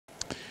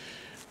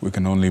We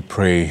can only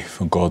pray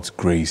for God's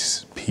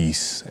grace,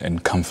 peace,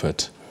 and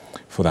comfort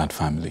for that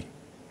family.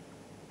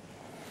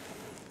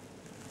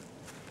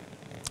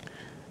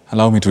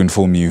 Allow me to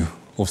inform you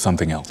of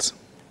something else.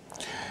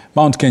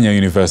 Mount Kenya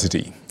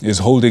University is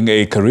holding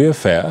a career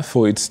fair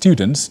for its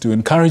students to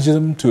encourage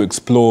them to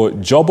explore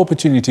job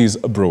opportunities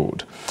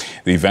abroad.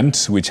 The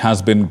event, which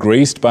has been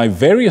graced by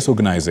various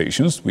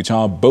organizations which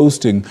are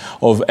boasting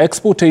of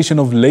exportation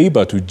of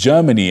labor to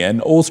Germany and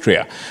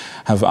Austria,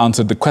 have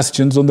answered the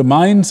questions on the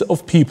minds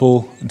of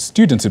people, and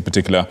students in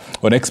particular,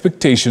 on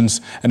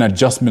expectations and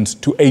adjustments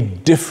to a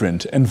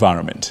different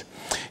environment.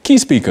 Key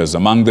speakers,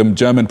 among them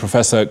German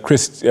professor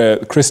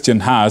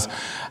Christian Haas,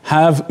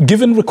 have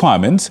given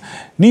requirements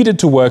needed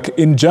to work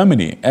in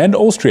Germany and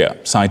Austria,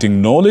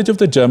 citing knowledge of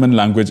the German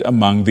language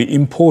among the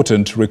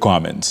important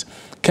requirements.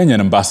 Kenyan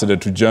ambassador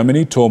to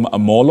Germany, Tom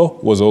Amolo,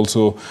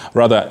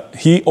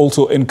 he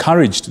also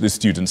encouraged the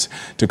students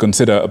to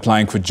consider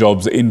applying for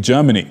jobs in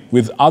Germany,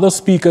 with other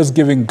speakers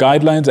giving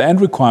guidelines and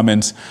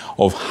requirements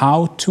of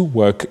how to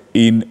work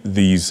in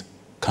these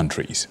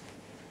countries.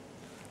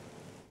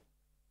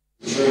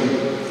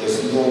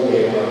 There's no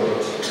way around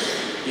it.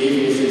 Even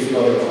if you've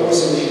got a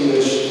course in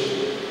English,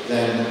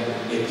 then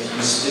you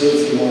still,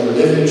 if you want to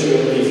live in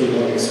Germany, if you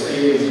want to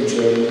experience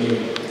Germany,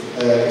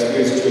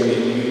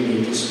 you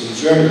need to speak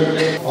German.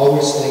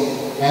 Always think,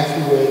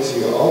 afterwards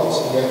you're out,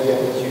 you have the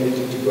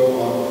opportunity to go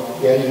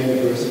on, get a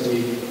university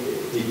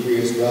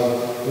degree as well,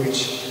 which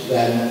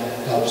then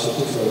helps you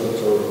to further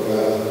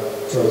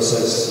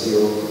process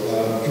your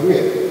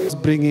career.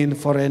 Bring in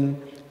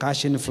foreign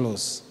cash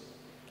inflows.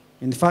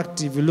 In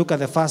fact, if you look at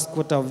the first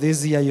quarter of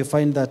this year, you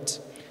find that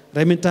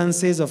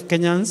remittances of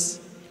Kenyans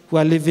who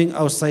are living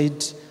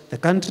outside the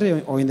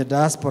country or in the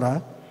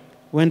diaspora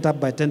went up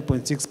by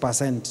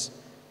 10.6%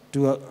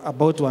 to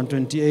about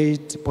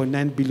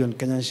 128.9 billion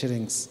Kenyan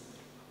shillings.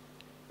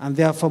 And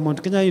therefore,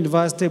 Mount Kenya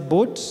University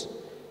Board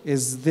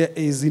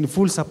is in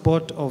full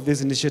support of this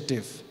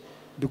initiative,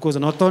 because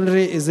not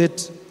only is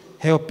it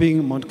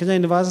helping Mount Kenya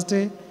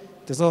University,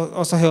 it is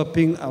also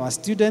helping our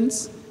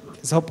students,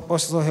 it's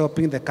also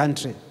helping the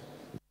country.